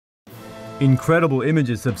Incredible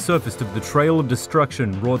images have surfaced of the trail of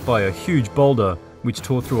destruction wrought by a huge boulder which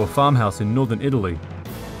tore through a farmhouse in northern Italy.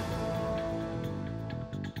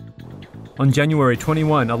 On January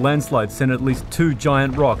 21, a landslide sent at least 2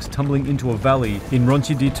 giant rocks tumbling into a valley in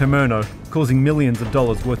Ronchi di Termeno, causing millions of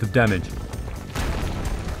dollars worth of damage.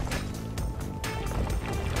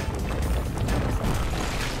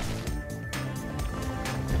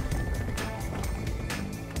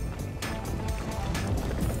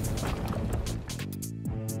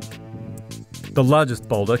 The largest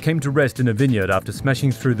boulder came to rest in a vineyard after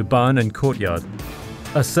smashing through the barn and courtyard.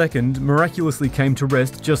 A second miraculously came to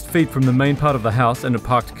rest just feet from the main part of the house and a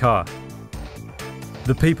parked car.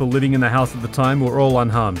 The people living in the house at the time were all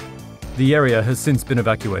unharmed. The area has since been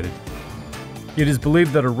evacuated. It is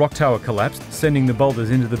believed that a rock tower collapsed, sending the boulders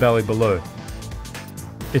into the valley below.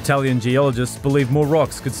 Italian geologists believe more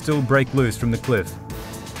rocks could still break loose from the cliff.